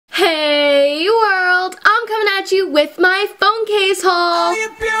you with my phone case haul. All you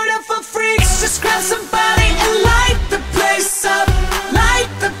beautiful freaks, just grab somebody and light the place up. Light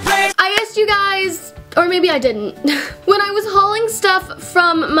the place. I asked you guys, or maybe I didn't. When I was hauling stuff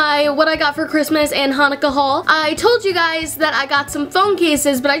from my what I got for Christmas and Hanukkah haul, I told you guys that I got some phone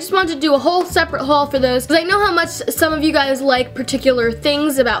cases, but I just wanted to do a whole separate haul for those because I know how much some of you guys like particular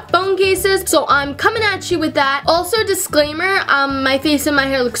things about phone cases, so I'm coming at you with that. Also, disclaimer, my face and my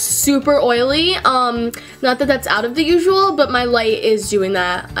hair look super oily. Not that that's out of the usual, but my light is doing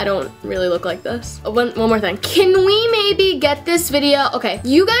that. I don't really look like this. Oh, one more thing. Can we maybe get this video? Okay,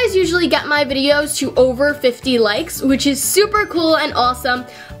 you guys usually get my videos to over 50 likes, which is super cool and awesome,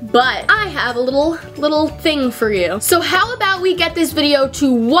 but I have a little thing for you. So how about we get this video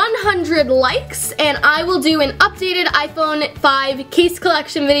to 100 likes and I will do an updated iPhone 5 case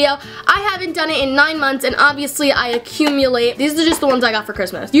collection video. I haven't done it in 9 months and obviously I accumulate. These are just the ones I got for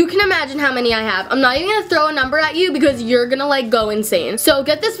Christmas. You can imagine how many I have. I'm not even gonna throw a number at you because you're gonna like go insane. So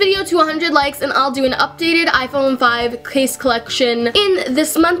get this video to 100 likes and I'll do an updated iPhone 5 case collection in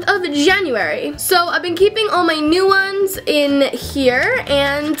this month of January. So I've been keeping all my new ones in here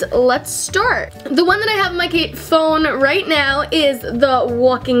and let's start. The one that I have on my phone right now is the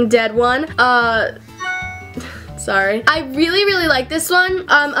Walking Dead one. Sorry. I really like this one.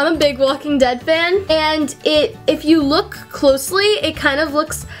 I'm a big Walking Dead fan, and if you look closely, it kind of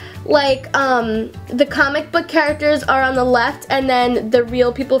looks like the comic book characters are on the left and then the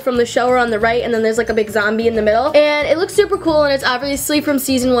real people from the show are on the right, and then there's like a big zombie in the middle. And it looks super cool, and it's obviously from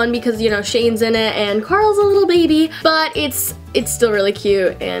season 1 because, you know, Shane's in it and Carl's a little baby, but it's still really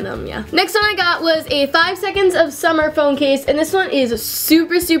cute, and yeah. Next one I got was a 5 Seconds of Summer phone case, and this one is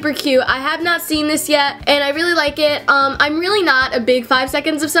super cute. I have not seen this yet, and I really like it. I'm really not a big 5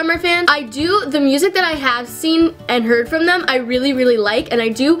 Seconds of Summer fan. The music that I have seen and heard from them, I really like, and I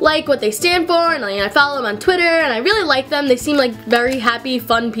do like what they stand for, and I follow them on Twitter, and I really like them. They seem like very happy,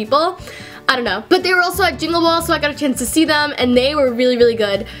 fun people. I don't know. But they were also at Jingle Ball, so I got a chance to see them, and they were really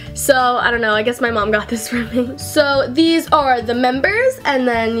good. So, I don't know, I guess my mom got this for me. So, these are the members, and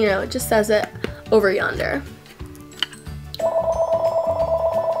then, you know, it just says it over yonder.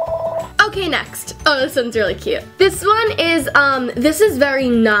 Okay, next. Oh, this one's really cute. This one is, this is very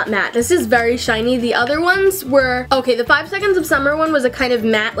not matte. This is very shiny. The other ones were, okay, the 5 Seconds of Summer one was a kind of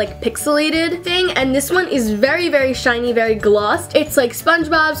matte, like pixelated thing, and this one is very shiny, very glossed. It's like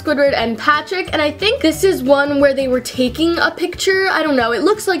SpongeBob, Squidward, and Patrick, and I think this is one where they were taking a picture. I don't know. It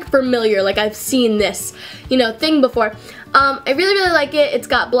looks like familiar, like I've seen this, you know, thing before. I really like it. It's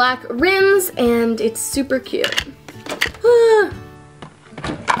got black rims, and it's super cute.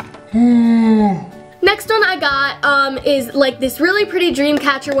 Next one I got is like this really pretty dream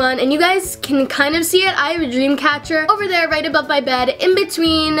catcher one, and you guys can kind of see it. I have a dream catcher over there right above my bed in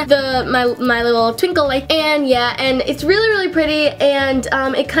between my little twinkle light, and yeah, and it's really pretty, and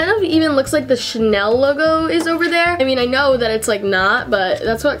it kind of even looks like the Chanel logo is over there. I mean, I know that it's like not, but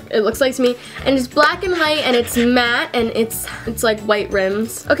that's what it looks like to me. And it's black and white, and it's matte, and it's like white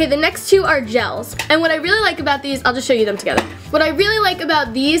rims. Okay, the next two are gels, and what I really like about these, I'll just show you them together. What I really like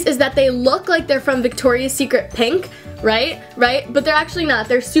about these is that they look like they're from Victoria's Secret Pink, right? But they're actually not.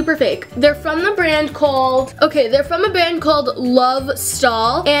 They're super fake. They're from the brand called, they're from a brand called Love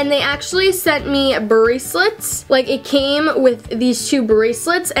Stall, and they actually sent me bracelets. Like, it came with these 2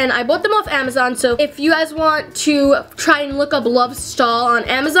 bracelets, and I bought them off Amazon, so if you guys want to try and look up Love Stall on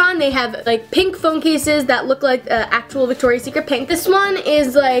Amazon, they have like pink phone cases that look like actual Victoria's Secret Pink. This one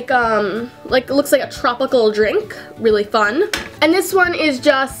is like looks like a tropical drink, really fun. And this one is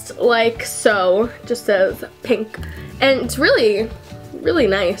just like so, just says pink. And it's really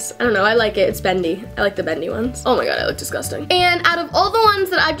nice. I don't know, I like it. It's bendy. I like the bendy ones. Oh my god, I look disgusting. And out of all the ones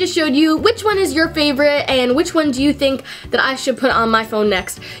that I've just showed you, which one is your favorite, and which one do you think that I should put on my phone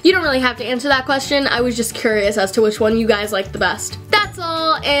next? You don't really have to answer that question. I was just curious as to which one you guys like the best. That's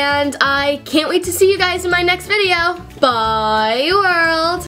all, and I can't wait to see you guys in my next video. Bye, world!